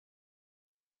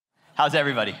How's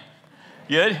everybody?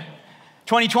 Good?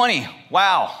 2020,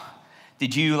 wow.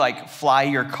 Did you fly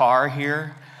your car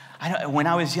here? When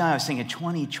I was young, I was thinking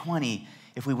 2020,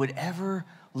 if we would ever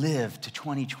live to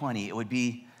 2020, it would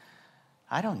be,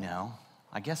 I don't know,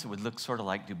 I guess it would look sort of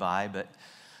like Dubai, but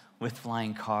with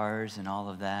flying cars and all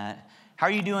of that. How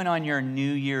are you doing on your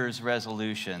New Year's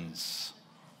resolutions?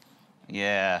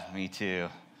 Yeah, me too.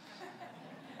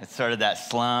 It's sort of that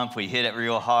slump. We hit it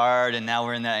real hard, and now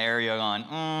we're in that area going,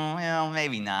 well,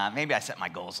 maybe not. Maybe I set my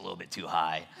goals a little bit too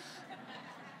high.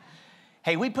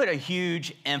 Hey, we put a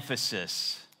huge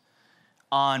emphasis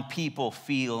on people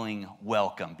feeling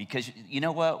welcome because you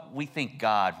know what? We think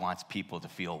God wants people to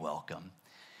feel welcome.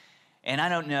 And I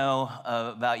don't know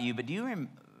about you, but do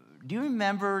you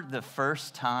remember the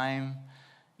first time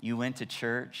you went to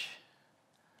church?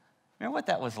 Remember what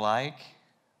that was like?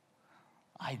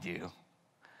 I do.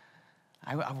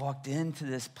 I walked into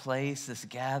this place, this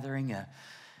gathering.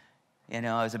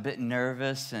 I was a bit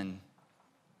nervous, and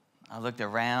I looked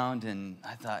around, and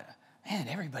I thought, man,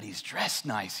 everybody's dressed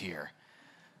nice here.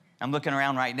 I'm looking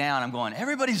around right now, and I'm going,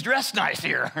 everybody's dressed nice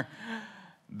here.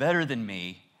 Better than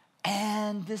me.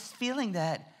 And this feeling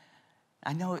that,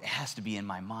 I know it has to be in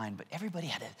my mind, but everybody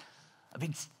had a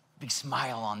big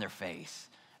smile on their face,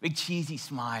 big cheesy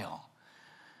smile.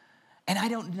 And I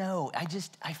don't know,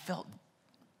 I felt,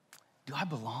 do I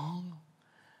belong?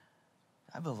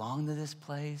 Do I belong to this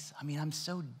place? I mean, I'm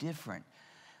so different.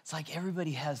 It's like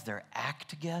everybody has their act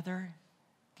together.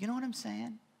 Do you know what I'm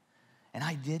saying? And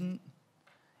I didn't.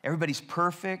 Everybody's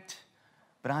perfect,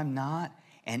 but I'm not.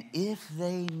 And if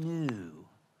they knew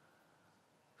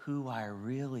who I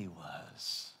really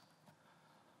was,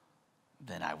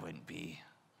 then I wouldn't be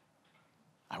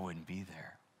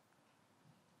there.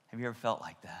 Have you ever felt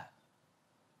like that?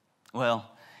 Well,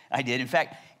 I did. In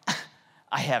fact,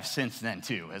 I have since then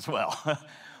too as well.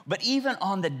 But even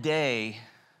on the day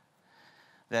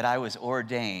that I was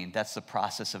ordained, that's the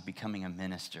process of becoming a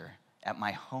minister, at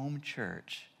my home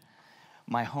church,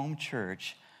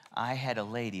 I had a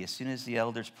lady, as soon as the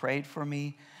elders prayed for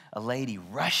me, a lady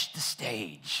rushed the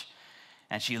stage.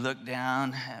 And she looked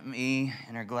down at me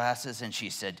in her glasses and she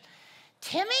said,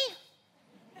 Timmy,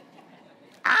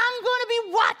 I'm going to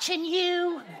be watching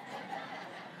you.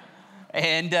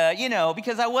 And,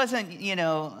 because I wasn't,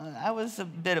 I was a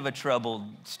bit of a troubled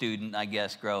student, I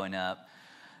guess, growing up.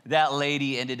 That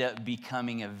lady ended up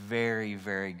becoming a very,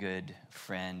 very good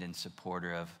friend and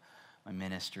supporter of my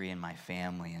ministry and my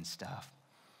family and stuff.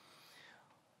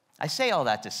 I say all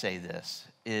that to say this,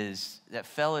 is that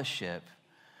Fellowship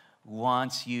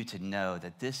wants you to know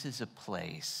that this is a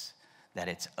place that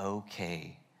it's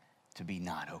okay to be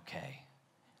not okay.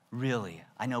 Really,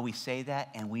 I know we say that,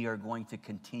 and we are going to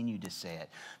continue to say it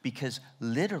because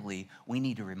literally we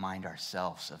need to remind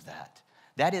ourselves of that.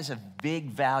 That is a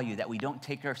big value, that we don't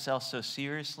take ourselves so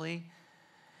seriously,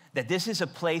 that this is a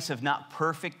place of not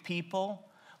perfect people,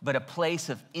 but a place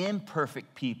of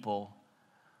imperfect people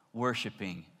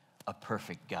worshiping a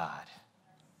perfect God,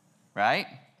 right?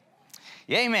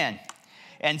 Yeah, amen.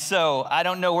 And so I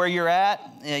don't know where you're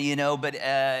at, but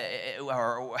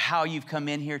or how you've come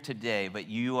in here today, but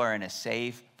you are in a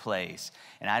safe place.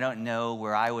 And I don't know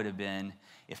where I would have been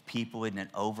if people hadn't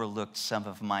overlooked some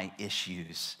of my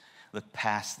issues, looked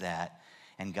past that,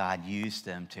 and God used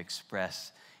them to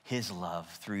express his love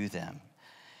through them.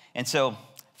 And so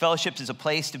Fellowship is a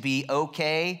place to be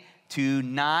okay, to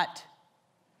not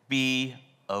be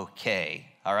okay,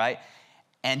 all right?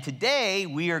 And today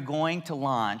we are going to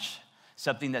launch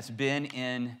something that's been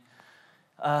in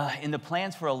the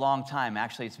plans for a long time.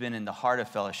 Actually, it's been in the heart of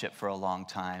Fellowship for a long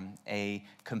time, a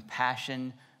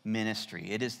compassion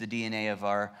ministry. It is the DNA of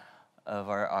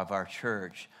our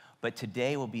church. But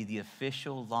today will be the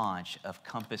official launch of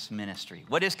Compass Ministry.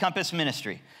 What is Compass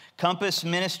Ministry? Compass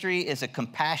Ministry is a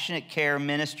compassionate care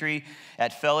ministry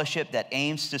at Fellowship that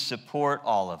aims to support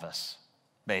all of us,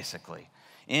 basically.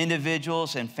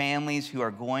 Individuals and families who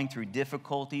are going through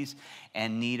difficulties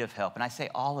and need of help. And I say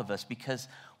all of us because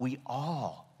we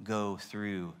all go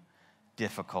through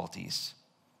difficulties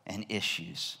and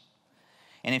issues.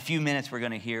 And in a few minutes, we're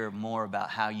going to hear more about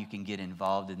how you can get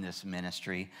involved in this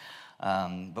ministry.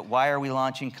 But why are we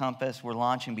launching Compass? We're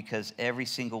launching because every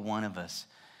single one of us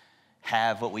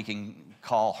have what we can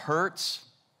call hurts,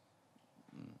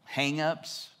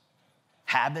 hang-ups,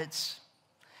 habits.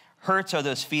 Hurts are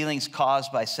those feelings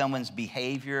caused by someone's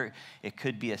behavior. It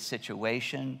could be a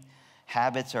situation.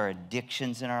 Habits are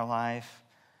addictions in our life.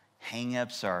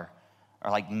 Hang-ups are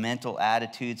like mental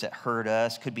attitudes that hurt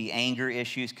us. Could be anger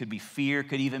issues, could be fear,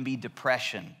 could even be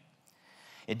depression.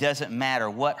 It doesn't matter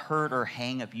what hurt or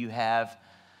hang-up you have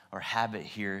or habit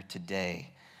here today.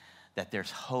 that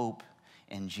there's hope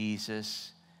in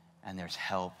Jesus and there's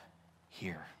help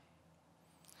here.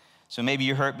 So maybe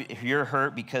you're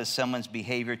hurt because someone's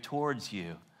behavior towards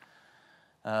you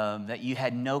that you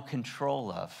had no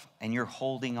control of, and you're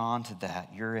holding on to that.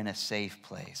 You're in a safe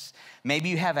place. Maybe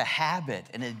you have a habit,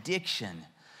 an addiction,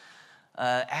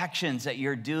 actions that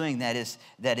you're doing that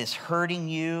is hurting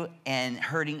you and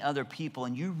hurting other people,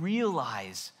 and you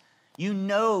realize, you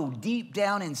know deep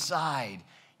down inside,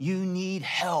 you need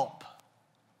help.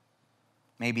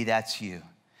 Maybe that's you.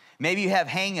 Maybe you have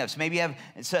hang-ups. Maybe you have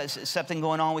something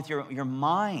going on with your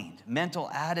mind, mental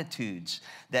attitudes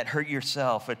that hurt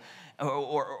yourself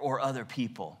or other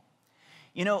people.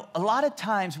 You know, a lot of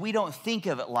times we don't think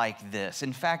of it like this.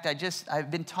 In fact,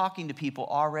 I've been talking to people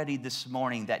already this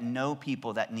morning that know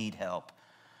people that need help,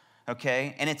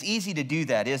 okay? And it's easy to do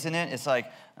that, isn't it? It's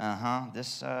like,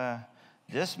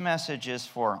 this message is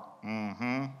for,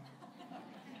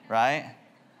 right?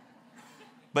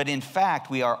 But in fact,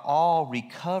 we are all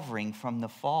recovering from the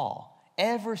fall.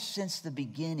 Ever since the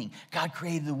beginning, God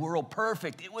created the world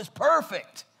perfect. It was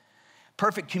perfect.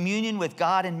 Perfect communion with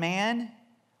God and man,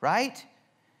 right?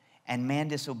 And man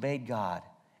disobeyed God,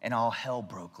 and all hell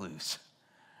broke loose.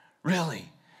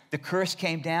 Really, the curse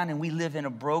came down, and we live in a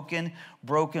broken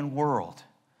world.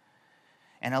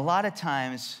 And a lot of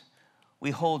times,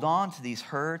 we hold on to these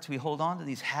hurts, we hold on to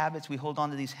these habits, we hold on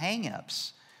to these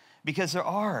hang-ups because they're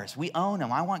ours. We own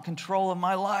them. I want control of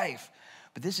my life.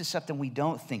 But this is something we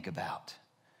don't think about.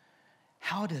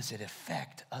 How does it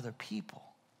affect other people?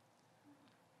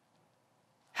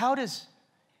 How does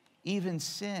even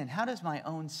sin, how does my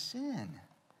own sin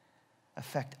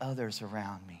affect others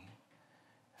around me?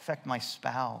 Affect my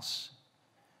spouse,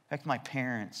 affect my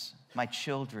parents, my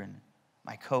children,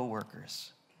 my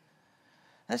coworkers?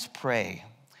 Let's pray.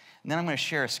 And then I'm going to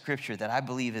share a scripture that I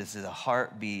believe is the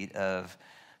heartbeat of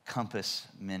Compass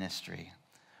Ministry.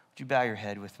 Would you bow your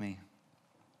head with me?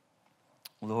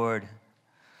 Lord,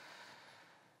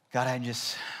 God,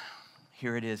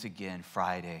 here it is again,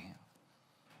 Friday.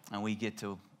 And we get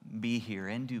to be here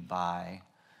in Dubai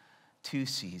 2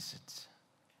 seasons,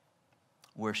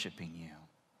 worshiping you,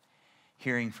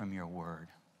 hearing from your word.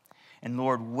 And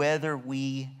Lord, whether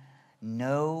we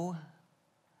know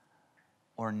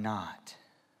or not,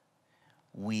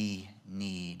 we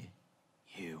need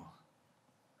you.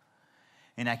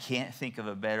 And I can't think of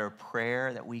a better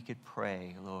prayer that we could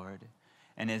pray, Lord.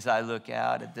 And as I look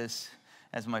out at this,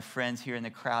 as my friends here in the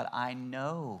crowd, I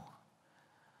know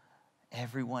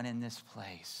everyone in this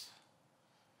place,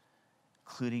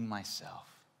 including myself,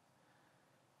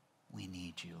 we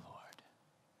need you, Lord.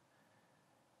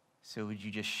 So would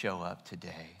you just show up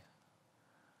today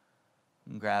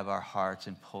and grab our hearts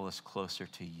and pull us closer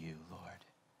to you, Lord,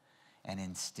 and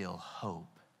instill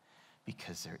hope,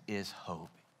 because there is hope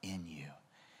in you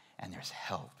and there's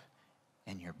help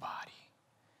in your body.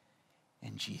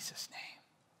 In Jesus'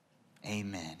 name,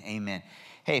 amen, amen.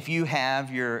 Hey, if you have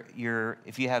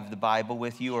if you have the Bible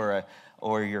with you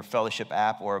or your fellowship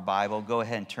app or a Bible, go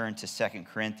ahead and turn to 2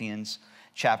 Corinthians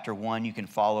chapter 1. You can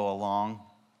follow along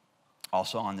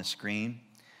also on the screen.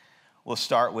 We'll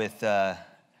start with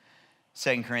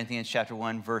 2 Corinthians chapter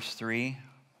 1, verse 3. It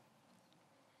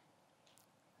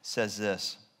says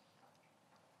this: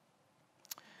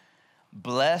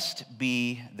 blessed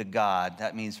be the God,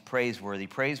 that means praiseworthy,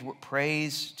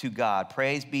 praise to God.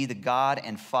 Praise be the God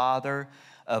and Father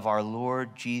of our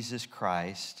Lord Jesus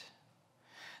Christ,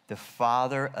 the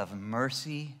Father of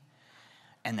mercy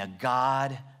and the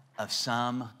God of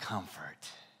some comfort.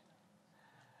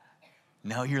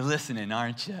 No, you're listening,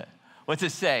 aren't you? What's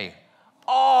it say?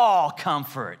 All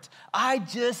comfort. I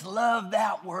just love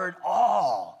that word,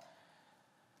 all.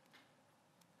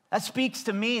 That speaks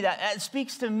to me. That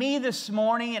speaks to me this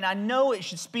morning, and I know it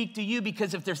should speak to you,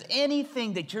 because if there's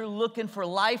anything that you're looking for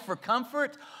life, for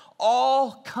comfort,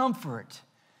 all comfort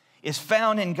is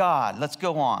found in God. Let's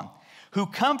go on. Who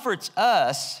comforts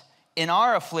us in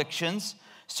our afflictions,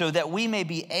 so that we may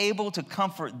be able to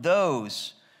comfort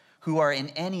those who are in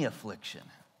any affliction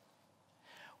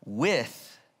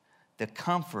with the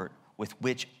comfort with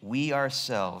which we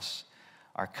ourselves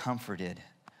are comforted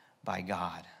by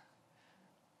God.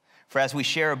 For as we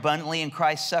share abundantly in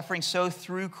Christ's suffering, so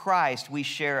through Christ we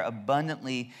share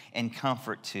abundantly in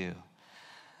comfort too.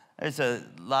 There's a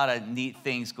lot of neat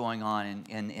things going on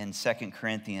in 2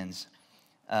 Corinthians.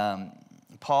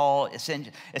 Paul,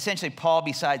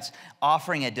 besides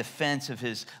offering a defense of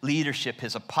his leadership,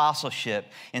 his apostleship,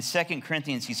 in 2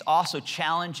 Corinthians, he's also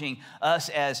challenging us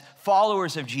as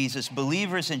followers of Jesus,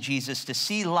 believers in Jesus, to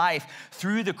see life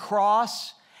through the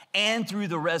cross and through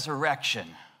the resurrection.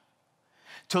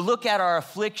 to look at our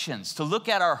afflictions, to look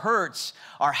at our hurts,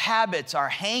 our habits, our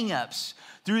hang-ups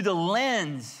through the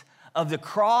lens of the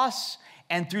cross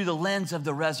and through the lens of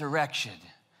the resurrection.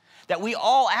 That we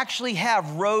all actually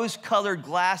have rose-colored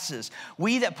glasses.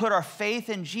 We that put our faith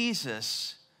in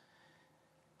Jesus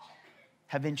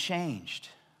have been changed.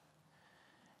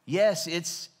 Yes,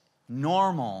 it's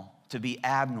normal to be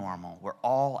abnormal. We're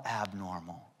all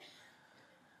abnormal.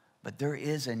 But there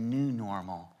is a new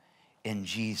normal in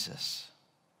Jesus.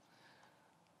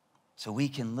 So we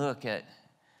can look at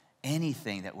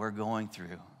anything that we're going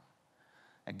through,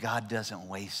 and God doesn't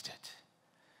waste it.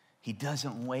 He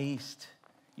doesn't waste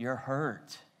your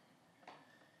hurt.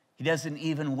 He doesn't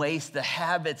even waste the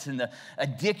habits and the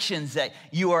addictions that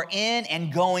you are in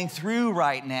and going through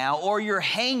right now, or your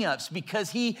hang-ups,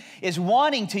 because he is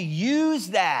wanting to use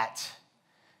that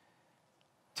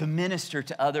to minister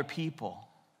to other people.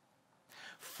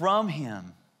 From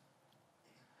him,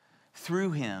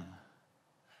 through him,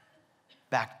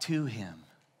 back to him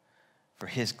for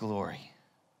his glory.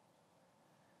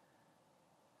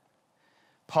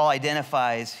 Paul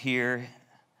identifies here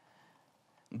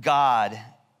God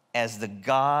as the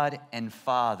God and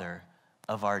Father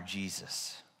of our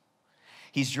Jesus.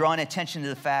 He's drawn attention to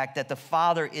the fact that the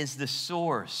Father is the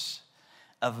source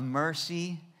of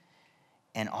mercy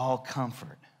and all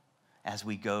comfort as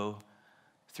we go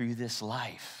through this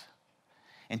life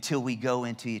until we go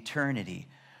into eternity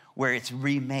where it's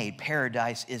remade.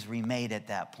 Paradise is remade at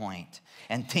that point,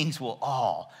 and things will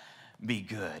all be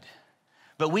good.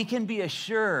 But we can be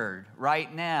assured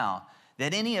right now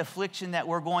that any affliction that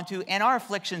we're going through, and our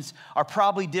afflictions are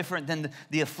probably different than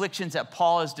the afflictions that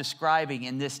Paul is describing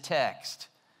in this text.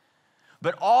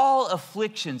 But all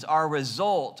afflictions are a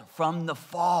result from the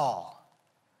fall.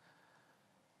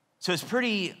 So it's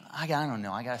pretty, I don't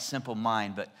know, I got a simple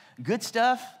mind, but good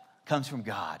stuff comes from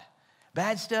God.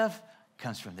 Bad stuff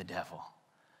comes from the devil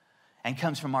and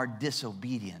comes from our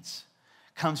disobedience,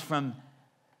 comes from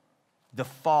the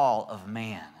fall of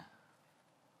man.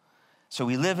 So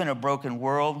we live in a broken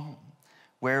world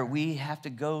where we have to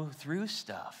go through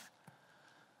stuff,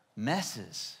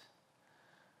 messes.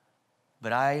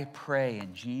 But I pray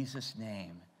in Jesus'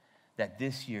 name that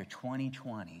this year,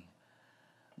 2020,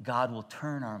 God will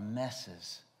turn our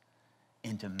messes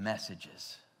into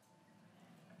messages.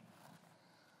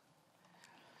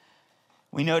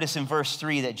 We notice in verse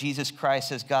 3 that Jesus Christ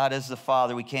says God is the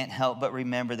Father. We can't help but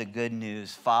remember the good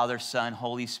news. Father, Son,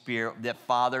 Holy Spirit, that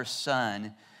Father,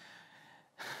 Son,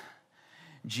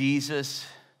 Jesus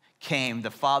came.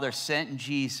 The Father sent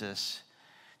Jesus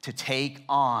to take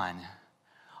on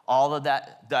all of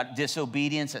that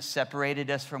disobedience that separated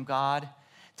us from God,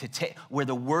 where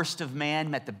the worst of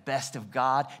man met the best of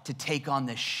God, to take on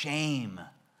the shame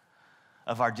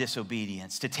of our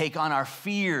disobedience, to take on our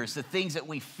fears, the things that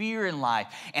we fear in life,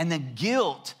 and the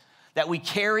guilt that we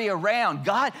carry around.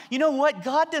 God, you know what?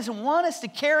 God doesn't want us to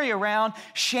carry around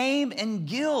shame and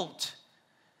guilt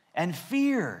and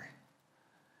fear.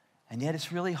 And yet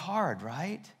it's really hard,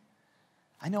 right?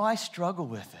 I know I struggle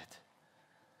with it.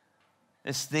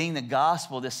 This thing, the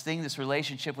gospel, this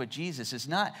relationship with Jesus is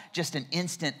not just an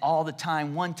instant, all the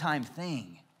time, one-time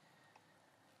thing.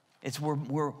 It's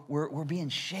we're being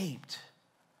shaped.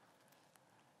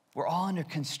 We're all under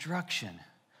construction.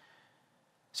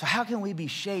 So how can we be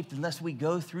shaped unless we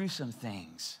go through some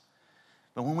things?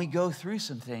 But when we go through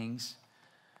some things,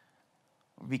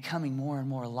 we're becoming more and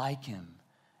more like him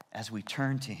as we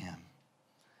turn to him.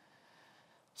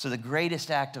 So the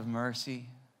greatest act of mercy,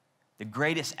 the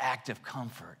greatest act of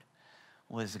comfort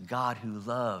was a God who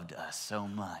loved us so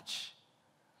much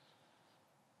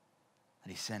that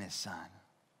he sent his son.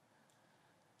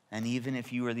 And even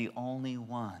if you are the only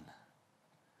one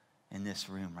in this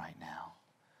room right now,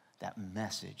 that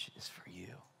message is for you.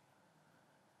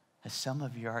 As some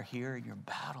of you are here and you're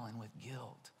battling with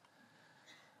guilt.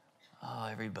 Oh,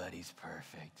 everybody's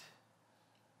perfect,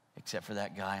 except for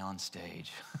that guy on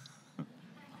stage.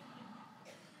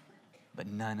 But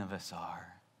none of us are.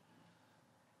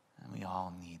 And we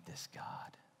all need this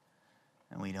God.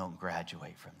 And we don't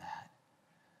graduate from that.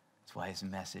 That's why his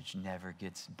message never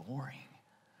gets boring.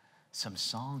 Some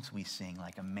songs we sing,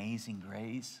 like Amazing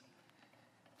Grace,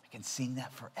 I can sing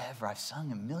that forever. I've sung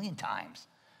 1,000,000 times.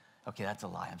 Okay, that's a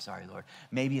lie. I'm sorry, Lord.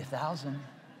 Maybe 1,000.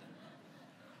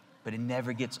 But it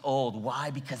never gets old.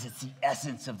 Why? Because it's the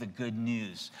essence of the good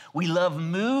news. We love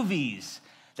movies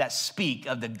that speak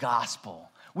of the gospel.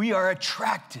 We are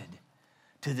attracted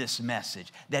to this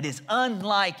message that is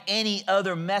unlike any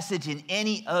other message in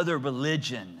any other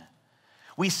religion.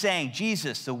 We sang,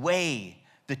 Jesus, the way,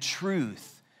 the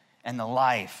truth, and the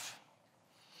life.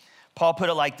 Paul put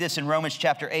it like this in Romans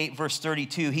chapter 8, verse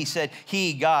 32. He said,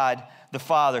 he, God, the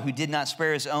Father, who did not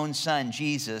spare his own son,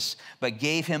 Jesus, but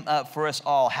gave him up for us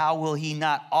all, how will he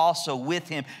not also with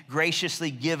him graciously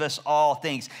give us all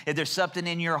things? If there's something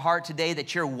in your heart today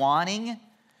that you're wanting,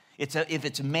 if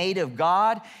it's made of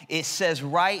God, it says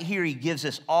right here, he gives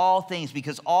us all things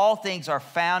because all things are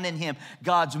found in him.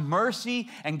 God's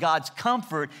mercy and God's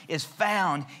comfort is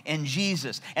found in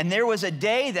Jesus. And there was a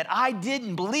day that I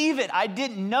didn't believe it. I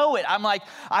didn't know it.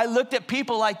 I looked at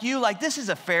people like you, like this is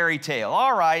a fairy tale.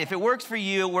 All right, if it works for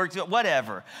you, it works,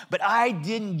 whatever. But I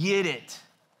didn't get it.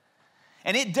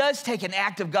 And it does take an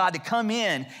act of God to come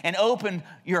in and open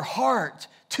your heart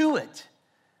to it.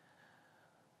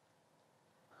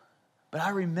 But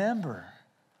I remember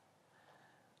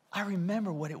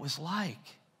what it was like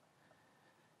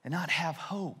to not have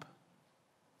hope,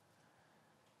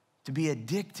 to be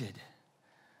addicted.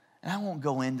 And I won't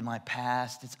go into my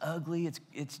past. It's ugly.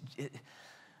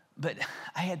 But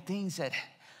I had things that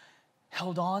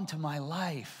held on to my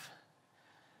life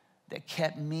that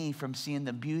kept me from seeing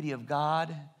the beauty of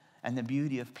God and the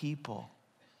beauty of people,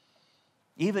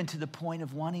 even to the point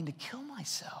of wanting to kill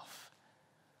myself.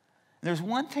 There's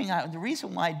one thing, the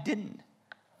reason why I didn't.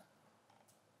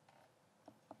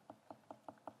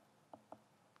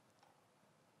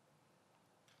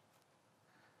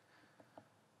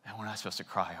 And we're not supposed to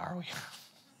cry, are we?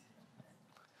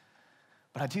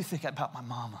 But I do think about my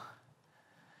mama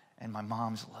and my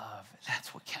mom's love. And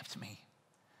that's what kept me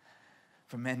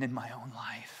from ending my own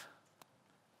life.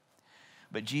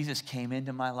 But Jesus came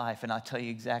into my life, and I'll tell you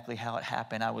exactly how it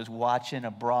happened. I was watching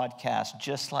a broadcast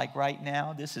just like right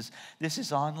now. This is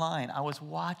online. I was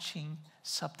watching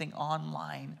something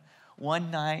online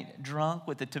one night, drunk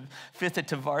with the fifth of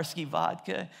Tavarsky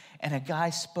vodka, and a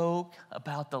guy spoke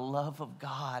about the love of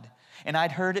God. And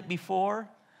I'd heard it before,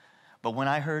 but when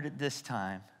I heard it this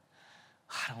time,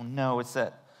 I don't know, it's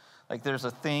that, like there's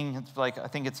a thing, it's like, I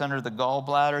think it's under the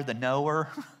gallbladder, the knower.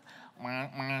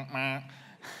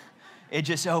 It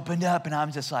just opened up, and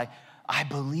I'm just like, I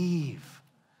believe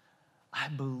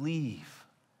God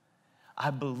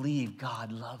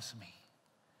loves me.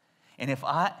 And if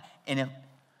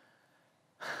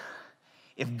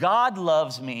God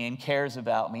loves me and cares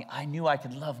about me, I knew I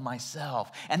could love myself.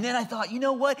 And then I thought, you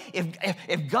know what?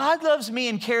 If God loves me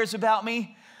and cares about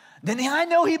me, then I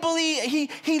know he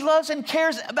loves and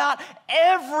cares about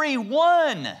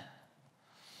everyone.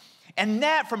 And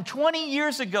that from 20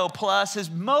 years ago plus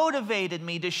has motivated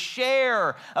me to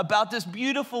share about this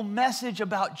beautiful message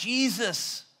about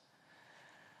Jesus.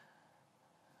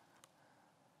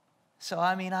 So,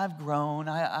 I mean, I've grown.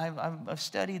 I've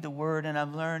studied the Word and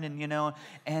I've learned, and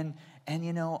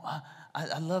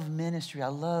I love ministry. I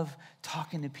love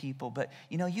talking to people. But,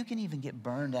 you can even get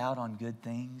burned out on good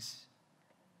things.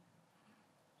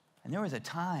 And there was a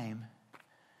time,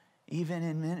 even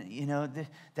in,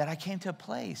 that I came to a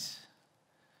place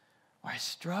where I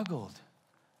struggled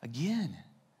again.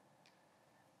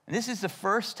 And this is the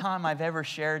first time I've ever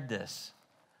shared this.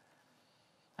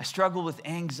 I struggled with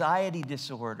anxiety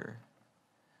disorder.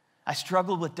 I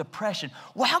struggled with depression.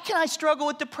 Well, how can I struggle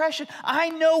with depression? I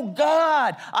know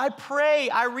God. I pray.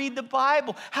 I read the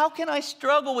Bible. How can I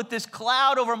struggle with this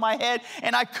cloud over my head?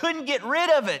 And I couldn't get rid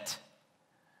of it.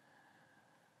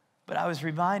 But I was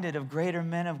reminded of greater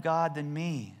men of God than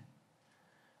me.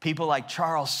 People like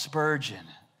Charles Spurgeon,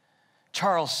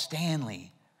 Charles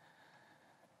Stanley,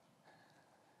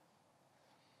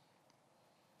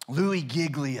 Louis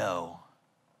Giglio.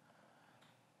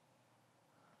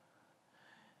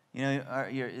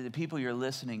 The people you're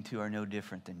listening to are no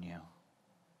different than you.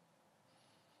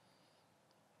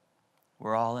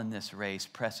 We're all in this race,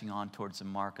 pressing on towards the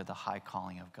mark of the high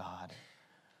calling of God,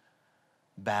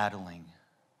 battling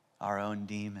our own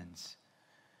demons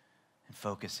and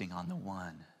focusing on the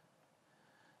one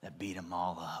that beat them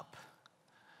all up,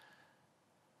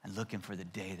 and looking for the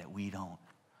day that we don't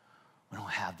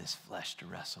have this flesh to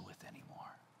wrestle with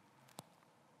anymore.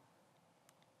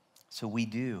 So we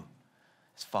do,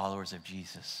 as followers of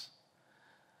Jesus.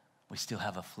 We still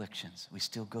have afflictions. We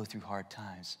still go through hard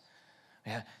times.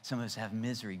 Some of us have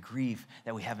misery, grief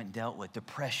that we haven't dealt with,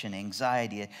 depression,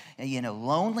 anxiety,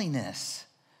 loneliness.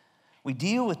 We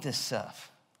deal with this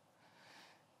stuff.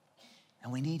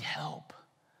 And we need help.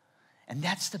 And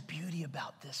that's the beauty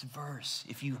about this verse,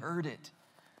 if you heard it.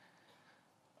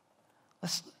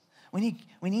 We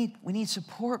need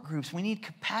support groups. We need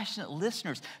compassionate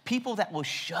listeners, people that will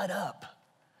shut up.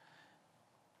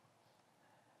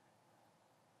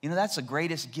 That's the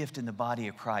greatest gift in the body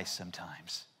of Christ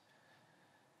sometimes.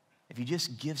 If you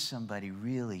just give somebody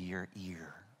really your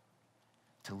ear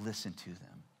to listen to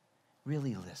them,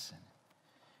 really listen.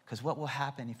 Because what will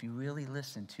happen if you really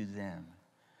listen to them?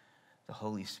 The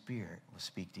Holy Spirit will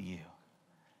speak to you.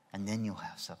 And then you'll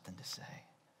have something to say.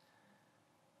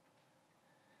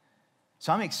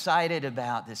 So I'm excited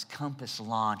about this Compass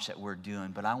launch that we're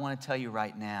doing, but I want to tell you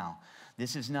right now,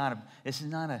 this is not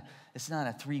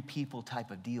a three people type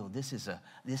of deal. This is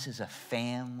a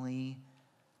family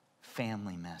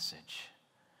message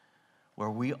where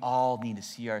we all need to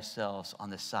see ourselves on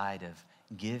the side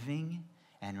of giving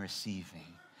and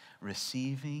receiving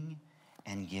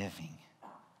and giving.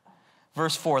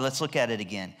 Verse 4, let's look at it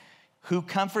again. Who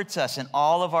comforts us in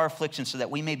all of our afflictions so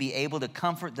that we may be able to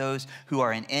comfort those who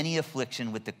are in any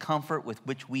affliction with the comfort with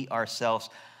which we ourselves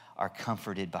are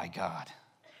comforted by God.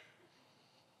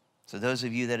 So those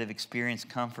of you that have experienced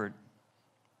comfort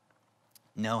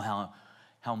know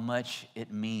how much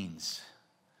it means,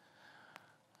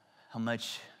 how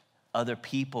much other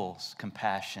people's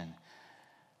compassion,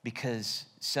 because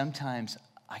sometimes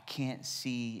I can't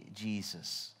see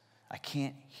Jesus. I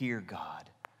can't hear God.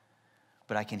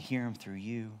 But I can hear him through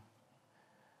you.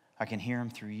 I can hear him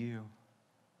through you.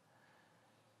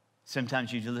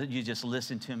 Sometimes you just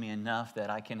listen to me enough that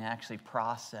I can actually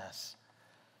process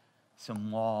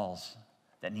some walls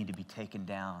that need to be taken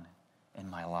down in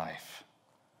my life.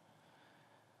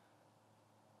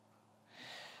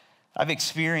 I've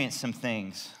experienced some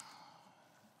things,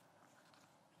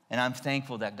 and I'm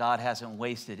thankful that God hasn't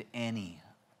wasted any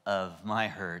of my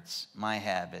hurts, my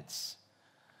habits,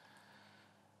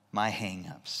 my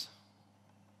hang-ups.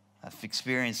 I've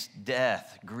experienced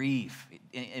death, grief,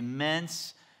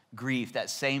 immense grief.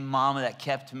 That same mama that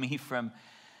kept me from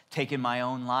taking my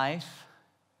own life.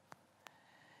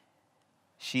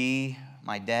 She,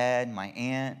 my dad, my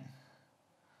aunt,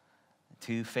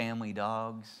 2 family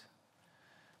dogs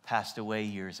passed away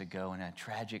years ago in a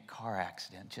tragic car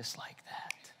accident just like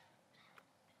that.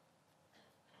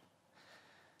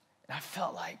 And I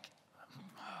felt like,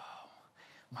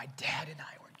 my dad and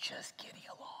I were just getting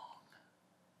along.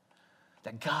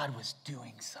 That God was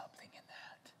doing something in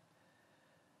that.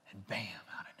 And bam,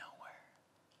 out of nowhere.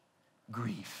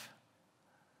 Grief.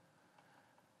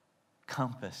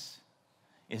 Compass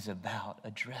is about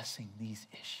addressing these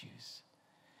issues.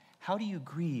 How do you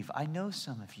grieve? I know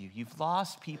some of you. You've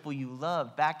lost people you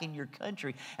love back in your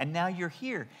country, and now you're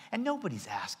here. And nobody's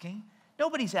asking.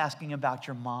 Nobody's asking about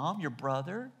your mom, your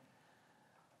brother,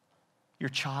 your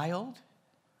child.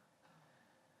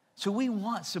 So we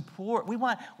want support. We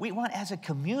want as a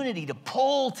community to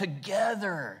pull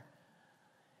together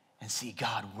and see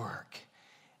God work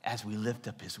as we lift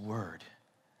up his word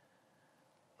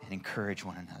and encourage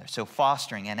one another. So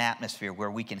fostering an atmosphere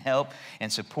where we can help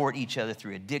and support each other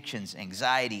through addictions,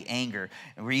 anxiety, anger,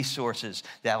 and resources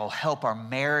that will help our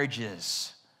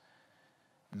marriages.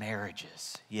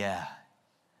 Marriages, yeah.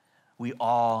 We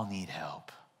all need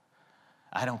help.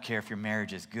 I don't care if your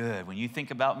marriage is good. When you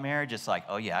think about marriage, it's like,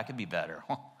 oh yeah, I could be better.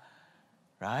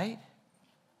 Right?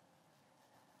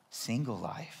 Single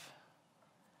life.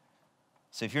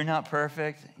 So if you're not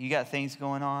perfect, you got things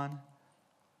going on,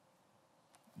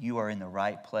 you are in the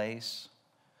right place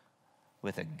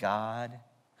with a God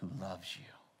who loves you.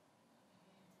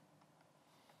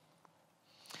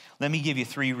 Let me give you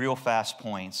 3 real fast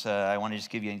points. I want to just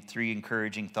give you 3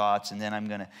 encouraging thoughts, and then I'm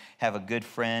going to have a good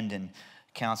friend and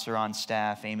counselor on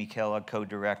staff, Amy Kellogg,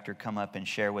 co-director, come up and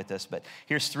share with us. But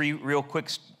here's 3 real quick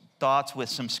thoughts with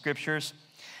some scriptures.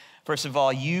 First of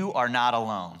all, you are not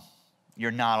alone.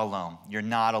 You're not alone. You're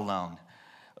not alone.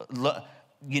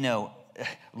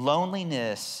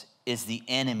 Loneliness is the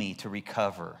enemy to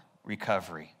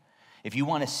recovery. If you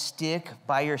want to stick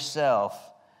by yourself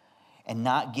and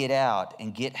not get out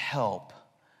and get help,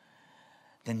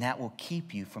 then that will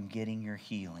keep you from getting your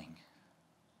healing.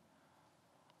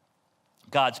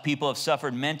 God's people have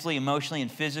suffered mentally, emotionally,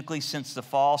 and physically since the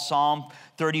fall. Psalm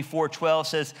 34:12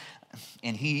 says,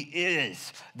 and he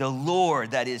is the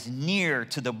Lord that is near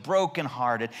to the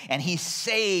brokenhearted, and he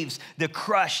saves the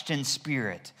crushed in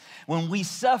spirit. When we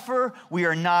suffer, we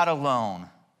are not alone.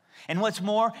 And what's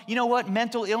more, you know what?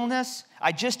 Mental illness,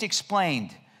 I just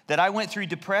explained that I went through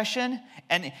depression,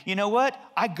 and you know what?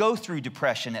 I go through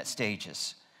depression at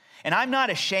stages, and I'm not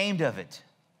ashamed of it.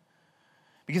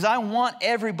 Because I want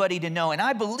everybody to know, and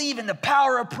I believe in the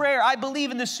power of prayer. I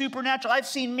believe in the supernatural. I've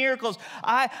seen miracles.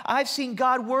 I've seen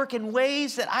God work in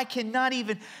ways that I cannot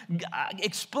even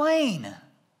explain.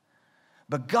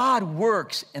 But God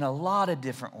works in a lot of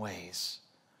different ways.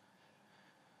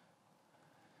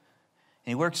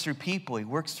 And he works through people. He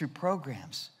works through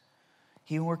programs.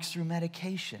 He works through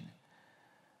medication.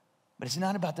 But it's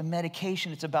not about the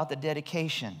medication. It's about the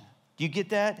dedication. Do you get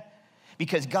that?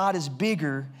 because God is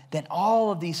bigger than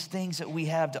all of these things that we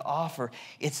have to offer.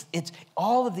 It's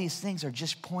all of these things are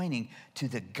just pointing to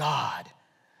the God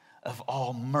of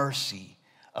all mercy,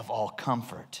 of all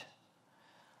comfort.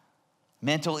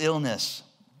 Mental illness,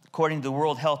 according to the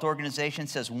World Health Organization,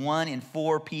 says 1 in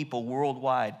 4 people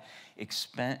worldwide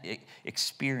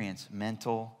experience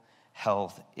mental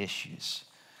health issues.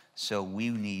 So we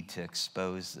need to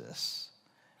expose this.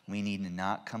 We need to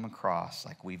not come across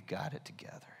like we've got it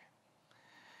together.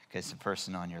 Because the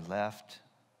person on your left,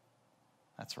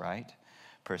 that's right,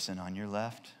 person on your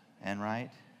left and right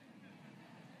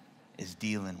is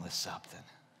dealing with something.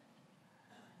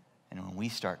 And when we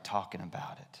start talking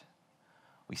about it,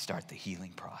 we start the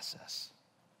healing process.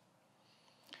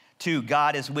 2,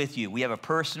 God is with you. We have a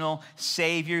personal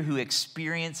Savior who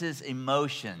experiences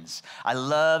emotions. I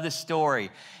love the story.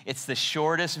 It's the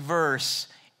shortest verse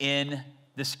in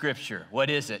the scripture. What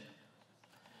is it?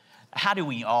 How do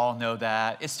we all know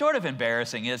that? It's sort of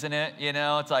embarrassing, isn't it? You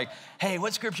know, it's like, hey,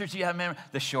 what scriptures do you have in memory?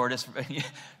 The shortest.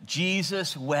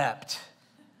 Jesus wept.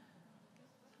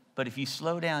 But if you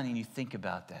slow down and you think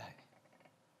about that,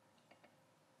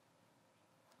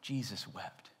 Jesus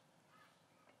wept.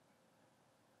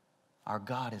 Our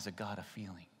God is a God of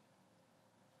feeling.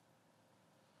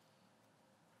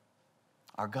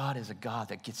 Our God is a God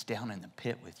that gets down in the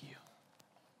pit with you.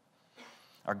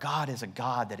 Our God is a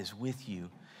God that is with you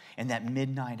in that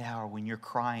midnight hour when you're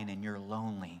crying and you're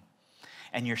lonely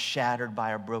and you're shattered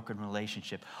by a broken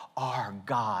relationship. Our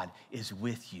God is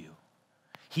with you.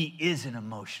 He is an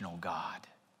emotional God.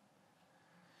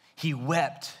 He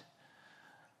wept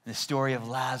in the story of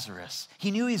Lazarus.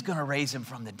 He knew he's going to raise him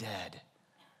from the dead.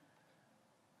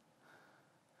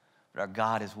 But our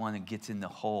God is one that gets in the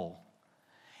hole.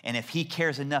 And if he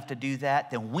cares enough to do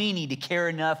that, then we need to care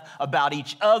enough about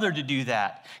each other to do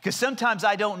that. Because sometimes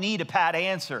I don't need a pat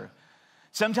answer.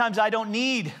 Sometimes I don't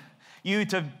need you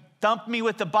to thump me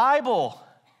with the Bible.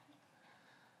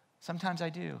 Sometimes I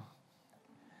do.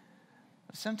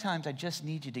 But sometimes I just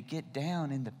need you to get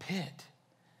down in the pit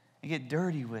and get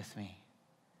dirty with me.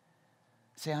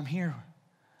 Say, I'm here,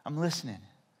 I'm listening,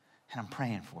 and I'm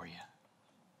praying for you.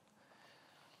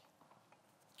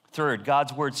 3rd,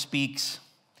 God's word speaks.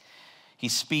 He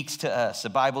speaks to us.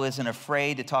 The Bible isn't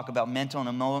afraid to talk about mental and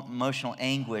emotional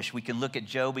anguish. We can look at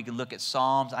Job. We can look at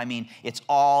Psalms. I mean, it's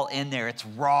all in there. It's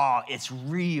raw. It's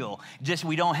real. Just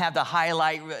we don't have to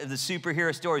highlight the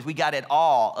superhero stories. We got it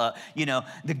all.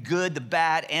 The good, the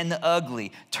bad, and the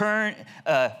ugly.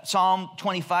 Psalm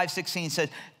 25:16 says,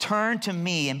 "Turn to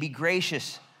me and be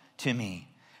gracious to me,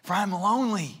 for I'm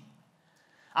lonely.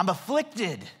 I'm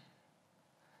afflicted,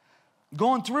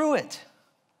 going through it."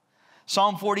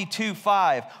 Psalm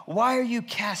 42:5, "Why are you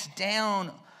cast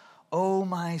down, O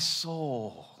my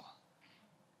soul?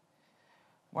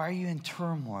 Why are you in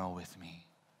turmoil within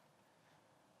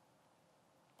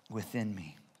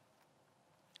me?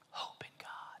 Hope in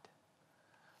God.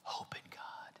 Hope in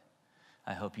God."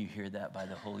 I hope you hear that by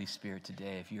the Holy Spirit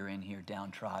today. If you're in here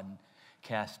downtrodden,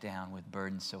 cast down with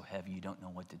burdens so heavy you don't know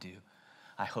what to do,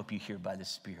 I hope you hear by the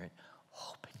Spirit,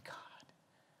 hope in God.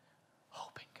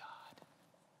 Hope in God.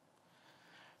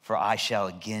 "For I shall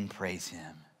again praise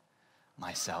him,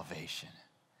 my salvation."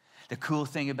 The cool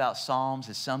thing about Psalms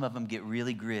is some of them get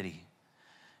really gritty,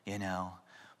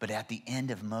 but at the end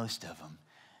of most of them,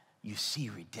 you see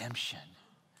redemption.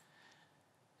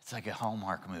 It's like a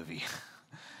Hallmark movie.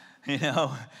 It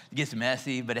gets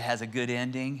messy, but it has a good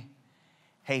ending.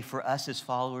 Hey, for us as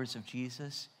followers of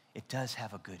Jesus, it does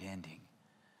have a good ending.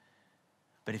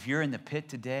 But if you're in the pit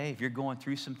today, if you're going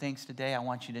through some things today, I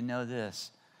want you to know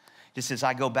this. Just as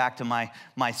I go back to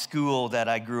my school that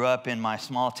I grew up in, my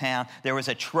small town, there was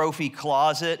a trophy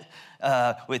closet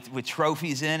with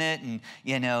trophies in it.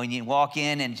 And you walk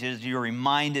in and you're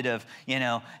reminded of,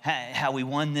 how we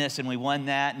won this and we won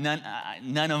that. None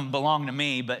of them belong to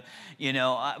me, but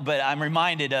I'm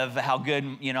reminded of how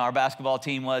good, our basketball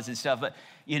team was and stuff. But,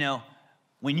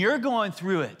 when you're going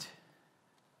through it,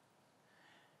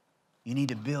 you need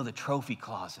to build a trophy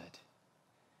closet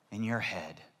in your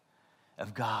head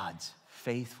of God's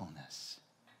faithfulness,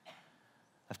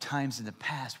 of times in the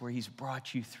past where he's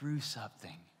brought you through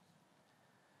something,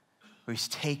 where he's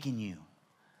taken you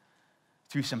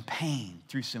through some pain,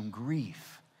 through some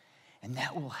grief, and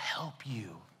that will help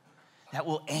you. That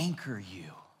will anchor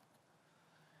you.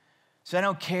 So I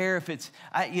don't care if it's,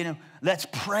 let's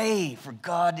pray for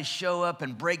God to show up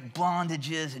and break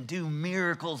bondages and do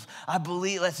miracles. I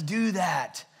believe, let's do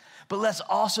that. But let's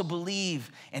also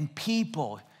believe in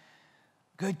people,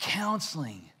 good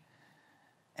counseling,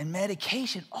 and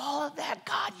medication. All of that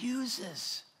God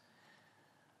uses.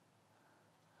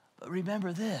 But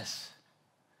remember this,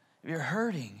 if you're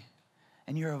hurting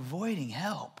and you're avoiding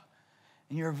help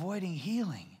and you're avoiding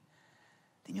healing,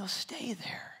 then you'll stay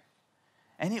there.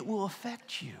 And it will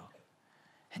affect you.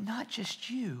 And not just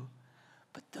you,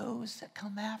 but those that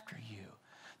come after you,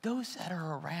 those that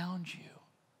are around you.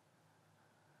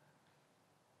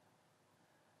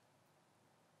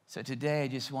 So today, I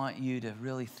just want you to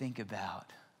really think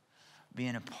about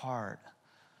being a part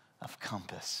of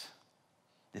Compass,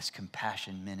 this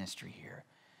compassion ministry here.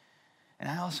 And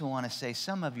I also want to say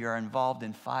some of you are involved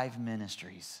in 5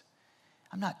 ministries.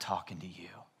 I'm not talking to you.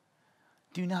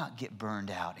 Do not get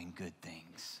burned out in good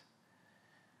things.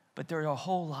 But there are a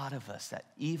whole lot of us that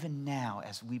even now,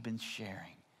 as we've been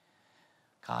sharing,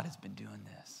 God has been doing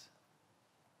this.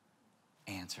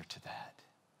 Answer to that.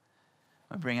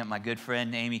 I'm going to bring up my good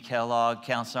friend, Amy Kellogg,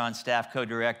 counselor on staff,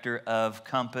 co-director of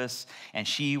Compass, and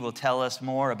she will tell us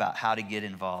more about how to get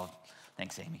involved.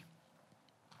 Thanks, Amy.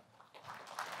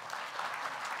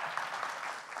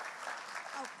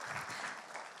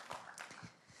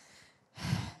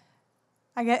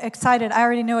 I get excited. I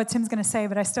already know what Tim's going to say,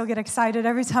 but I still get excited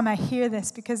every time I hear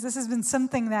this because this has been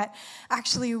something that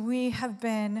actually we have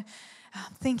been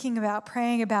thinking about,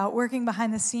 praying about, working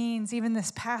behind the scenes even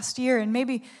this past year. And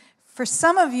maybe for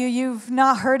some of you, you've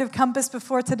not heard of Compass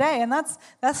before today, and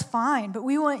that's fine. But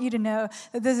we want you to know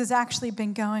that this has actually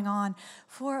been going on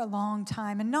for a long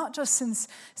time, and not just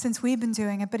since we've been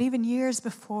doing it, but even years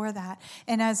before that.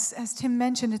 And as Tim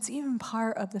mentioned, it's even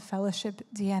part of the fellowship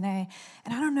DNA.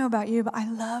 And I don't know about you, but I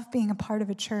love being a part of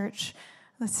a church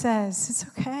that says it's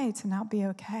okay to not be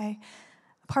okay.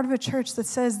 Part of a church that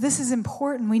says this is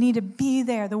important. We need to be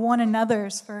there, the one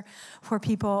another's for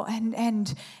people,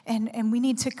 and we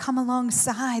need to come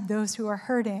alongside those who are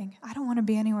hurting. I don't want to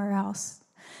be anywhere else.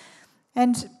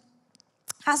 And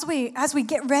as we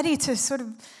get ready to sort of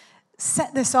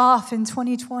set this off in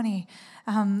 2020,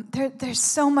 there's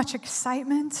so much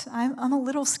excitement. I'm a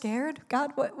little scared.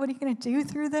 God, what are you going to do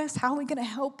through this? How are we going to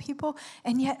help people?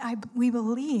 And yet we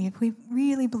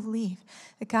really believe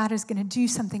that God is going to do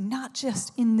something, not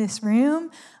just in this room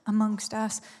amongst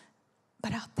us,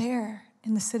 but out there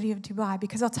in the city of Dubai.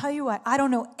 Because I'll tell you what, I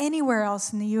don't know anywhere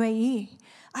else in the UAE.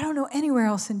 I don't know anywhere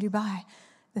else in Dubai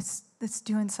that's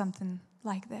doing something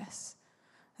like this,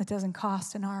 that doesn't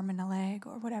cost an arm and a leg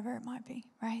or whatever it might be,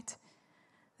 right?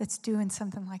 That's doing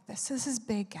something like this. So this is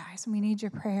big, guys, and we need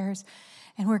your prayers,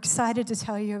 and we're excited to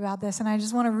tell you about this. And I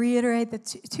just want to reiterate the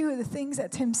two of the things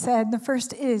that Tim said. The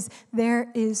first is there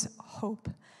is hope.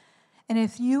 And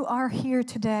if you are here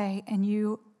today and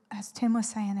you, as Tim was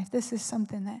saying, if this is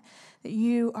something that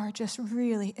you are just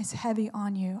really, it's heavy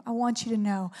on you, I want you to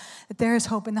know that there is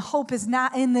hope. And the hope is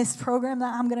not in this program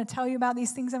that I'm going to tell you about,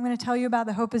 these things I'm going to tell you about.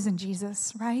 The hope is in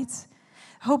Jesus, right?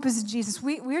 Hope is in Jesus.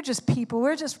 We're just people.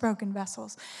 We're just broken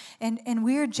vessels. And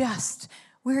we're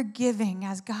giving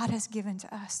as God has given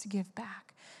to us to give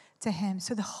back to him.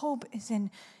 So the hope is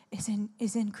in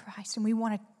Christ. And we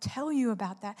want to tell you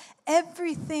about that.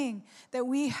 Everything that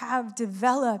we have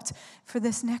developed for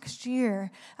this next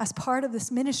year as part of this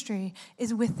ministry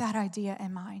is with that idea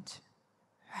in mind.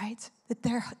 Right? That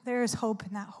there is hope,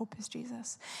 and that hope is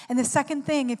Jesus. And the second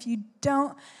thing, if you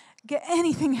don't get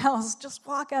anything else, just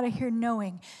walk out of here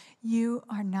knowing you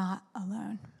are not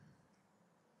alone.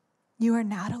 You are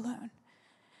not alone.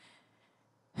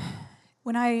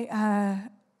 When I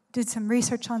did some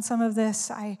research on some of this,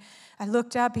 I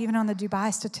looked up even on the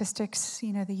Dubai statistics, the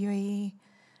UAE.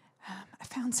 I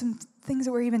found some things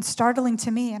that were even startling to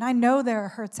me. And I know there are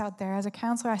hurts out there. As a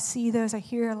counselor, I see those. I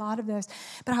hear a lot of those.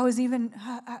 But I was even,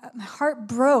 my heart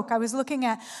broke. I was looking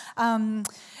at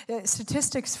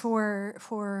statistics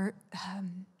for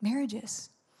marriages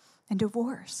and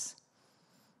divorce.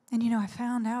 And, I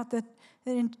found out that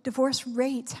in divorce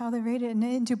rates, how they rate it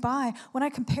in Dubai, when I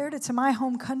compared it to my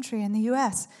home country in the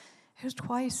U.S., it was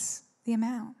twice the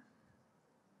amount.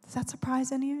 Does that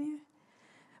surprise any of you?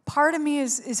 Part of me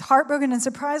is heartbroken and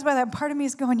surprised by that. Part of me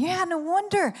is going, yeah, no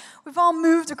wonder. We've all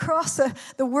moved across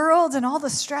the world and all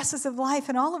the stresses of life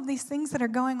and all of these things that are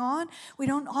going on. We're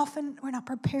not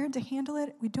prepared to handle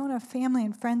it. We don't have family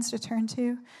and friends to turn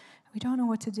to. We don't know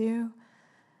what to do.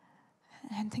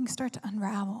 And things start to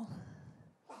unravel.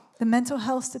 The mental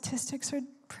health statistics are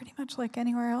pretty much like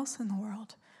anywhere else in the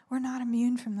world. We're not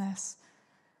immune from this.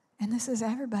 And this is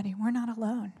everybody. We're not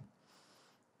alone.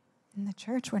 In the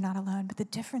church, we're not alone, but the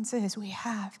difference is we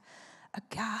have a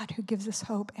God who gives us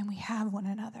hope, and we have one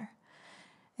another.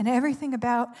 And everything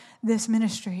about this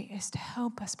ministry is to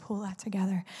help us pull that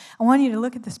together. I want you to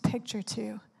look at this picture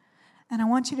too, and I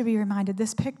want you to be reminded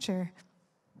this picture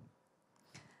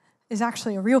is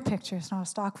actually a real picture. It's not a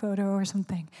stock photo or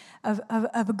something, of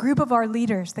a group of our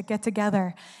leaders that get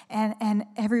together and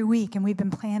every week, and we've been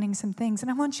planning some things.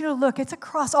 And I want you to look. It's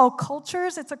across all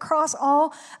cultures. It's across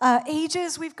all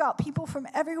ages. We've got people from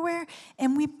everywhere.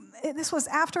 And this was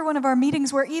after one of our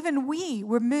meetings where even we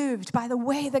were moved by the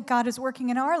way that God is working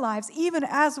in our lives, even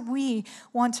as we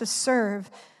want to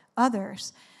serve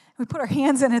others. We put our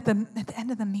hands in at the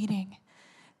end of the meeting,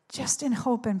 just in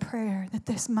hope and prayer that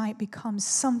this might become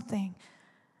something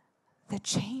that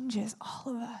changes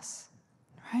all of us,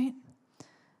 right?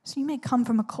 So you may come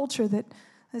from a culture that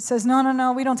says,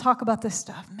 no, we don't talk about this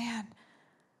stuff. Man,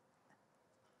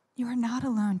 you are not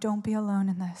alone. Don't be alone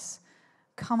in this.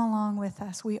 Come along with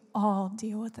us. We all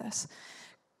deal with this.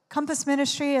 Compass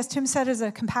Ministry, as Tim said, is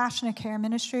a compassionate care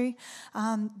ministry.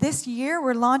 This year,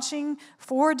 we're launching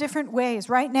 4 different ways.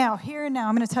 Right now, here and now,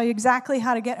 I'm going to tell you exactly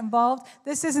how to get involved.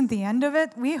 This isn't the end of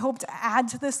it. We hope to add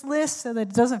to this list so that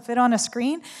it doesn't fit on a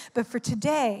screen. But for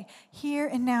today, here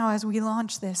and now, as we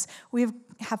launch this, we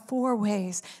have 4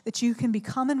 ways that you can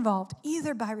become involved,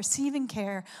 either by receiving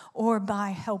care or by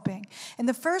helping. And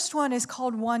the first one is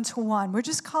called one-to-one. We're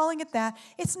just calling it that.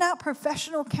 It's not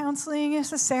professional counseling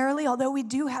necessarily, although we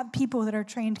do have people that are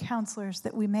trained counselors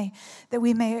that we may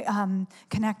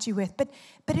connect you with. But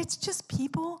it's just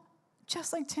people,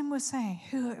 just like Tim was saying,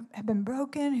 who have been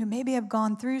broken, who maybe have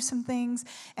gone through some things,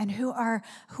 and who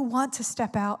want to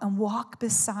step out and walk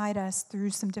beside us through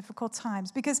some difficult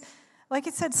times. Because like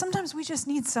it said, sometimes we just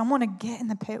need someone to get in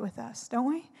the pit with us, don't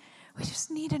we? We just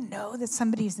need to know that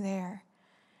somebody's there.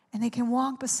 And they can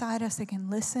walk beside us, they can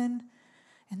listen,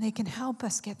 and they can help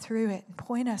us get through it and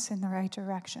point us in the right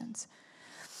directions.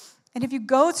 And if you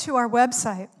go to our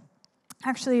website,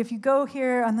 actually, if you go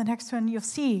here on the next one, you'll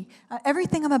see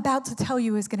everything I'm about to tell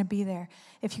you is going to be there.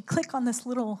 If you click on this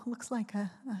little, looks like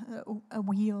a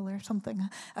wheel or something,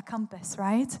 a compass,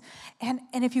 right? And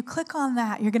if you click on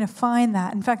that, you're going to find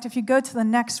that. In fact, if you go to the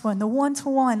next one, the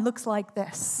one-to-one looks like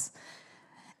this.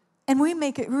 And we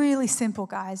make it really simple,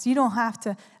 guys. You don't have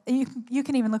to. You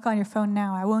can even look on your phone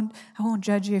now. I won't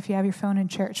judge you if you have your phone in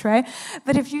church, right?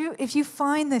 But if you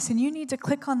find this and you need to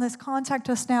click on this, contact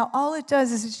us now. All it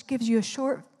does is it just gives you a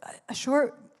short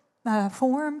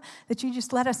form that you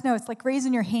just let us know. It's like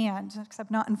raising your hand,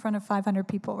 except not in front of 500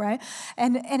 people, right?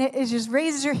 And it just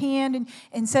raises your hand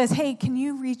and says, hey, can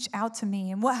you reach out to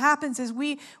me? And what happens is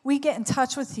we get in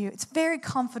touch with you. It's very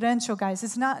confidential, guys.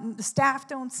 It's not, the staff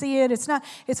don't see it. It's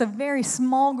a very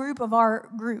small group of our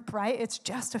group, right? It's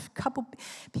just a couple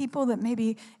people that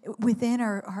maybe within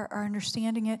are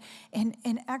understanding it. And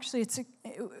actually,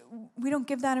 we don't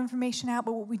give that information out,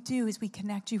 but what we do is we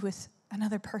connect you with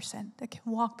another person that can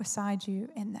walk beside you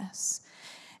in this.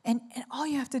 And all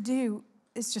you have to do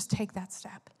is just take that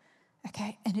step,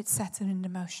 okay? And it sets it into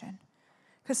motion.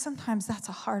 Because sometimes that's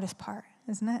the hardest part,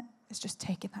 isn't it? It's just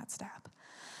taking that step.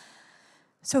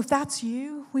 So if that's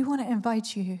you, we want to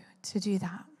invite you to do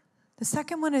that. The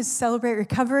second one is Celebrate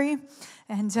Recovery,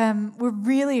 and we're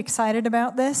really excited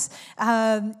about this.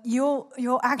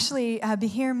 You'll actually be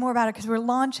hearing more about it because we're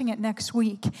launching it next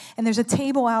week, and there's a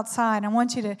table outside. I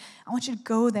want you to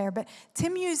go there. But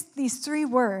Tim used these 3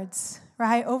 words,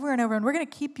 right, over and over, and we're going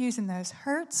to keep using those: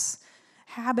 hurts,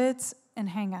 habits, and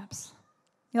hang-ups.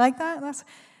 You like that?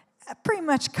 That pretty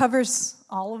much covers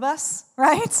all of us,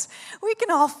 right? We can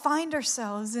all find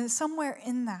ourselves somewhere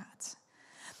in that.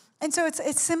 And so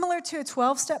it's similar to a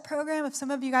 12-step program. If some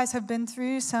of you guys have been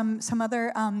through some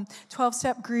other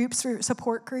 12-step groups or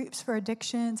support groups for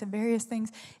addictions and various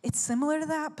things, it's similar to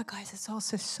that, but guys, it's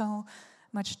also so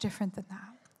much different than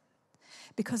that.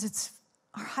 Because it's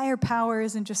our higher power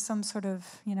isn't just some sort of,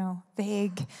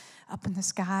 vague up in the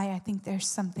sky. I think there's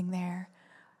something there.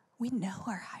 We know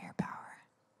our higher power.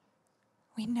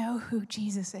 We know who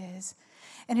Jesus is.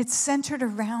 And it's centered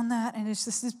around that, and it's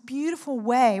just this beautiful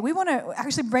way. We want to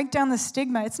actually break down the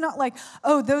stigma. It's not like,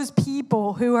 oh, those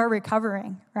people who are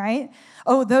recovering, right?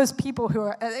 Oh, those people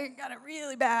who they got it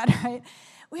really bad, right?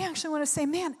 We actually want to say,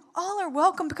 man, all are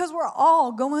welcome because we're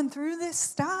all going through this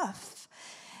stuff.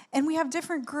 And we have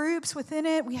different groups within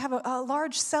it. We have a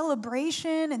large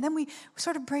celebration, and then we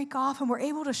sort of break off, and we're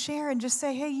able to share and just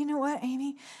say, hey, you know what,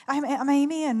 Amy? I'm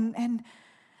Amy, and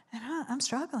I'm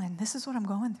struggling. This is what I'm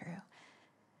going through.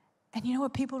 And you know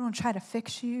what? People don't try to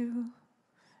fix you.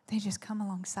 They just come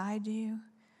alongside you,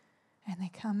 and they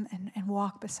come and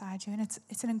walk beside you. And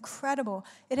it's an incredible,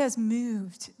 it has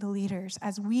moved the leaders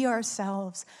as we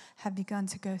ourselves have begun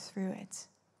to go through it.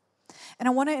 And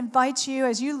I want to invite you,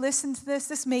 as you listen to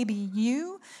this may be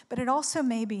you, but it also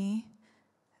may be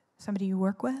somebody you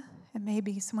work with. It may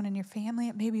be someone in your family.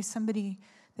 It may be somebody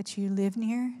that you live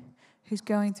near who's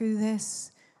going through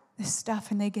this this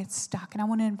stuff and they get stuck. And I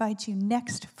want to invite you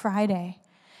next Friday.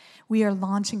 We are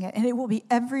launching it. And it will be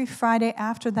every Friday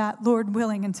after that, Lord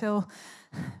willing, until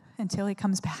he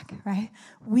comes back, right?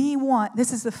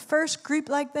 This is the first group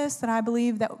like this that I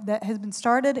believe that has been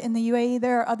started in the UAE.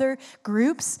 There are other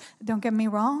groups, don't get me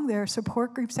wrong, there are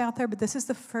support groups out there, but this is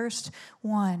the first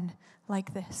one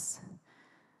like this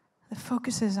that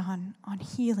focuses on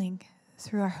healing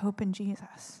through our hope in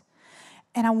Jesus.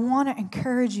 And I want to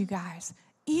encourage you guys,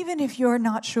 even if you're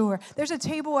not sure, there's a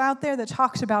table out there that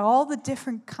talks about all the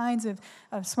different kinds of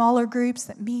smaller groups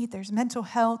that meet. There's mental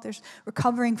health, there's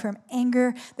recovering from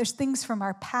anger, there's things from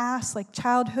our past like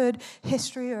childhood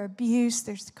history or abuse,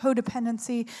 there's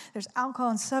codependency, there's alcohol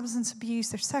and substance abuse,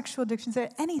 there's sexual addictions,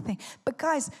 there's anything. But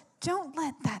guys, don't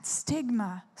let that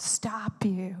stigma stop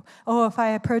you. Oh, if I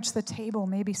approach the table,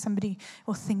 maybe somebody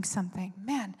will think something.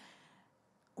 Man,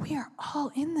 we are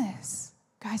all in this,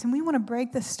 guys, and we want to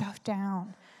break this stuff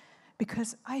down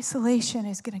because isolation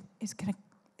is gonna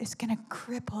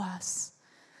cripple us.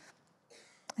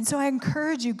 And so I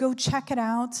encourage you, go check it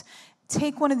out.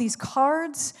 Take one of these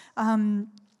cards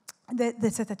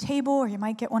that's at the table, or you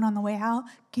might get one on the way out.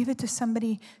 Give it to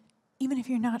somebody. Even if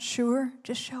you're not sure,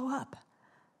 just show up.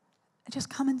 Just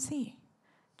come and see.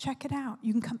 Check it out.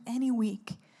 You can come any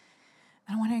week.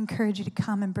 And I want to encourage you to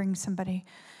come and bring somebody.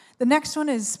 The next one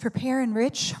is Prepare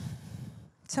Enrich.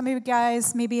 Some of you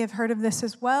guys maybe have heard of this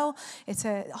as well.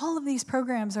 All of these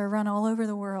programs are run all over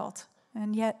the world.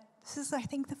 And yet, this is, I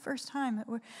think, the first time that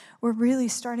we're really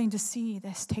starting to see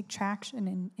this take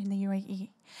traction in the UAE.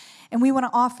 And we want to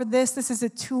offer this. This is a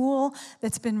tool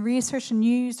that's been researched and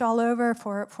used all over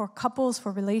for couples,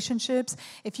 for relationships.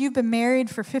 If you've been married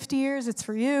for 50 years, it's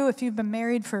for you. If you've been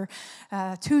married for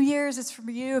 2 years, it's for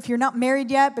you. If you're not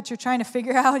married yet, but you're trying to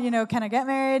figure out, can I get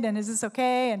married? And is this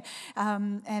okay?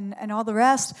 And all the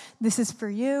rest, this is for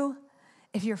you.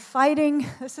 If you're fighting,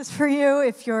 this is for you.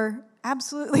 If you're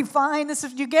absolutely fine,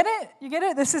 you get it? You get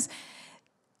it? This is,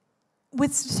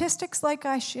 with statistics like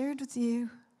I shared with you,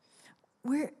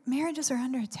 marriages are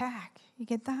under attack. You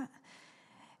get that?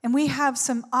 And we have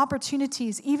some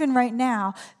opportunities, even right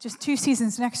now, just 2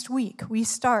 seasons next week, we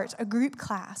start a group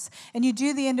class. And you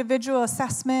do the individual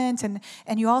assessment,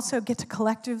 and you also get to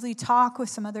collectively talk with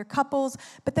some other couples.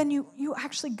 But then you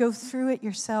actually go through it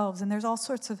yourselves. And there's all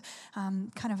sorts of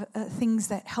things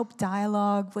that help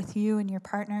dialogue with you and your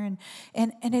partner.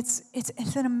 And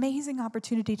it's an amazing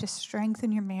opportunity to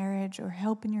strengthen your marriage or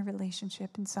help in your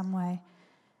relationship in some way.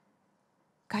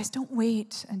 Guys, don't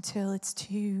wait until it's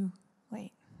too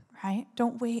late, right?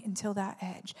 Don't wait until that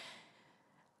edge.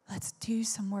 Let's do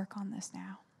some work on this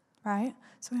now, right?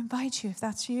 So I invite you, if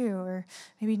that's you, or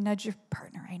maybe nudge your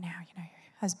partner right now, your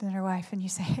husband or wife, and you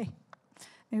say, hey,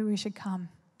 maybe we should come,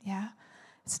 yeah?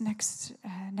 It's next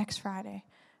Friday.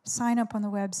 Sign up on the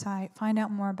website, find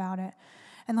out more about it.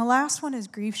 And the last one is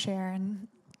Grief Share. And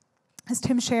as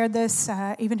Tim shared this,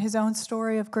 even his own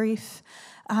story of grief,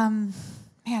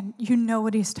 man, you know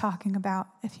what he's talking about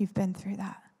if you've been through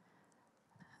that.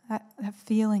 That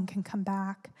feeling can come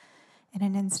back in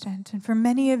an instant. And for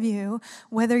many of you,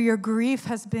 whether your grief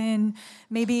has been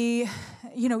maybe,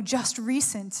 just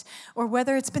recent, or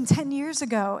whether it's been 10 years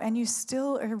ago and you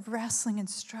still are wrestling and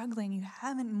struggling, you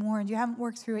haven't mourned, you haven't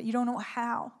worked through it, you don't know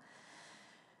how,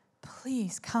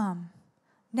 please come.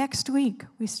 Next week,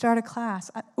 we start a class.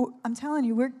 I'm telling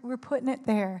you, we're putting it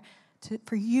there.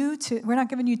 We're not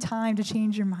giving you time to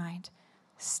change your mind.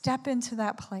 Step into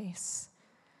that place.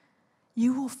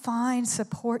 You will find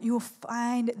support. You will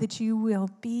find that you will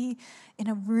be in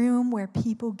a room where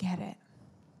people get it.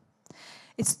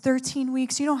 It's 13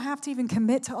 weeks. You don't have to even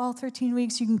commit to all 13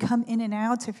 weeks. You can come in and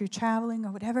out if you're traveling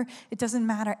or whatever. It doesn't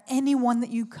matter. Anyone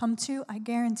that you come to, I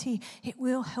guarantee, it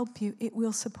will help you. It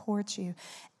will support you.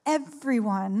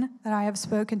 Everyone that I have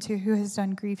spoken to who has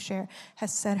done Grief Share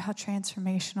has said how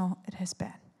transformational it has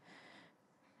been.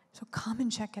 So come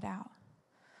and check it out.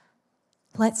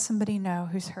 Let somebody know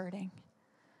who's hurting,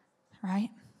 right?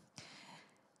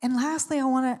 And lastly, I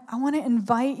want to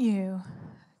invite you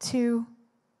to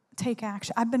take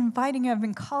action. I've been inviting you, I've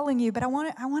been calling you, but I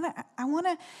want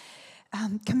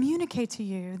to communicate to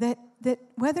you that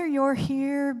whether you're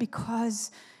here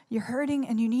because you're hurting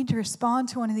and you need to respond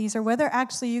to one of these, or whether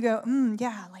actually you go,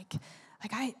 yeah, like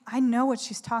I know what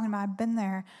she's talking about. I've been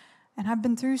there, and I've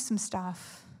been through some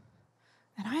stuff,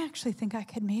 and I actually think I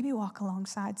could maybe walk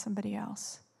alongside somebody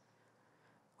else.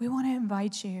 We want to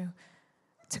invite you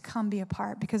to come be a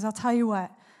part, because I'll tell you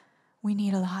what, we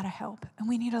need a lot of help, and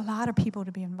we need a lot of people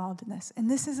to be involved in this. And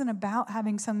this isn't about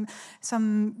having some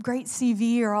great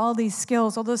CV or all these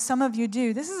skills, although some of you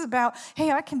do. This is about, hey,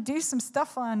 I can do some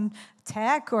stuff on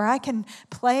tech, or I can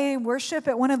play worship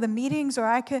at one of the meetings, or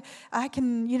I can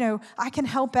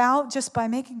help out just by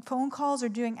making phone calls or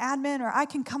doing admin, or I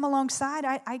can come alongside.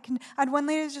 I had one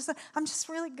lady just said, I'm just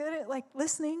really good at like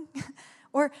listening.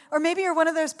 Or maybe you're one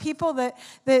of those people that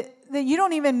you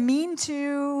don't even mean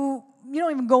to. You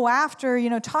don't even go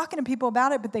after, talking to people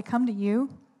about it, but they come to you.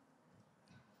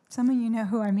 Some of you know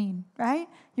who I mean, right?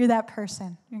 You're that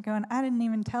person. You're going, I didn't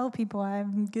even tell people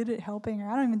I'm good at helping, or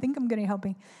I don't even think I'm good at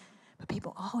helping. But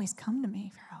people always come to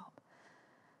me for help.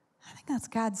 I think that's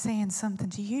God saying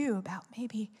something to you about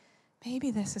maybe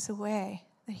this is a way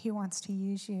that he wants to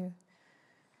use you.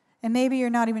 And maybe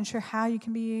you're not even sure how you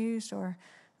can be used, or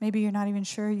maybe you're not even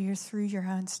sure you're through your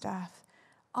own stuff.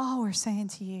 All we're saying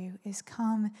to you is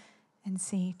come and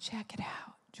see. Check it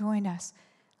out. Join us.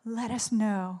 Let us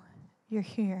know you're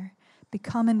here.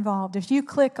 Become involved. If you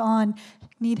click on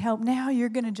need help now, you're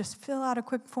going to just fill out a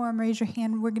quick form, raise your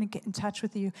hand. We're going to get in touch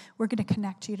with you. We're going to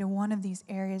connect you to one of these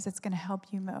areas that's going to help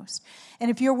you most.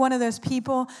 And if you're one of those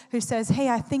people who says, hey,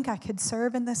 I think I could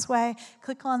serve in this way,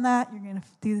 click on that. You're going to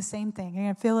do the same thing. You're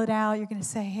going to fill it out. You're going to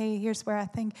say, hey, here's where I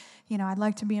think, I'd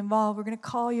like to be involved. We're going to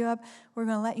call you up. We're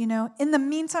going to let you know. In the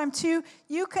meantime, too,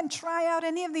 you can try out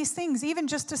any of these things, even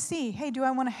just to see, hey, do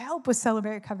I want to help with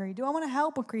Celebrate Recovery? Do I want to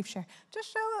help with Grief Share?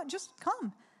 Just show up. Just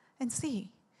come and see.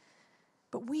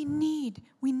 But we need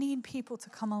people to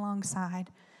come alongside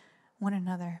one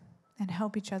another and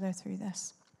help each other through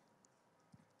this.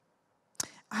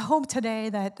 I hope today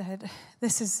that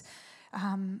this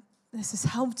has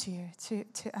helped you to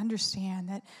understand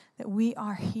that we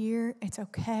are here. It's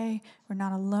okay. We're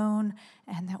not alone,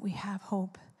 and that we have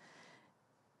hope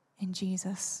in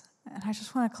Jesus. And I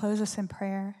just want to close us in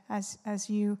prayer as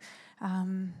you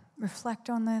reflect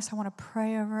on this. I want to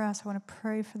pray over us. I want to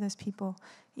pray for those people,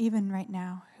 even right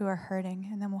now, who are hurting.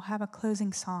 And then we'll have a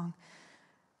closing song.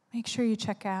 Make sure you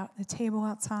check out the table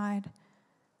outside.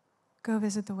 Go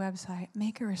visit the website.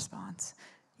 Make a response.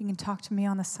 You can talk to me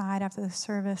on the side after the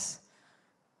service.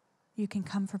 You can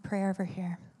come for prayer over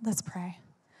here. Let's pray.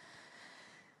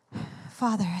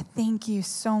 Father, I thank you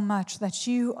so much that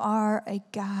you are a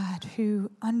God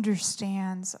who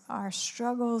understands our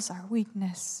struggles, our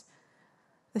weakness,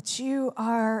 that you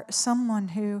are someone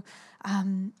who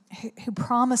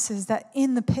promises that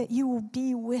in the pit you will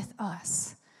be with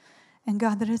us. And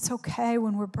God, that it's okay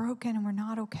when we're broken and we're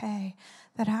not okay,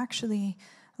 that actually,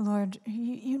 Lord,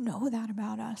 you know that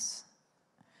about us.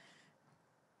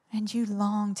 And you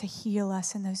long to heal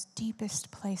us in those deepest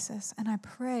places. And I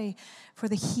pray for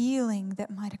the healing that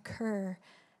might occur,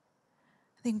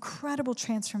 the incredible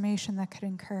transformation that could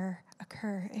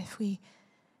occur if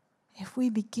we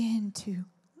begin to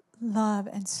love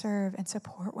and serve and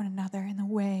support one another in the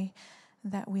way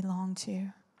that we long to.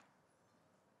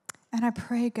 And I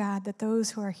pray, God, that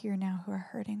those who are here now who are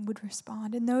hurting would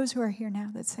respond. And those who are here now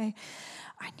that say,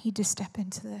 I need to step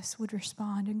into this, would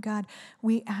respond. And God,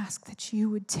 we ask that you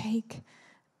would take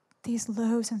these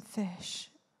loaves and fish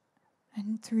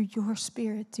and through your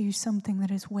Spirit do something that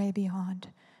is way beyond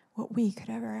what we could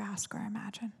ever ask or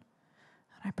imagine.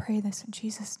 And I pray this in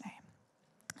Jesus'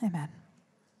 name. Amen.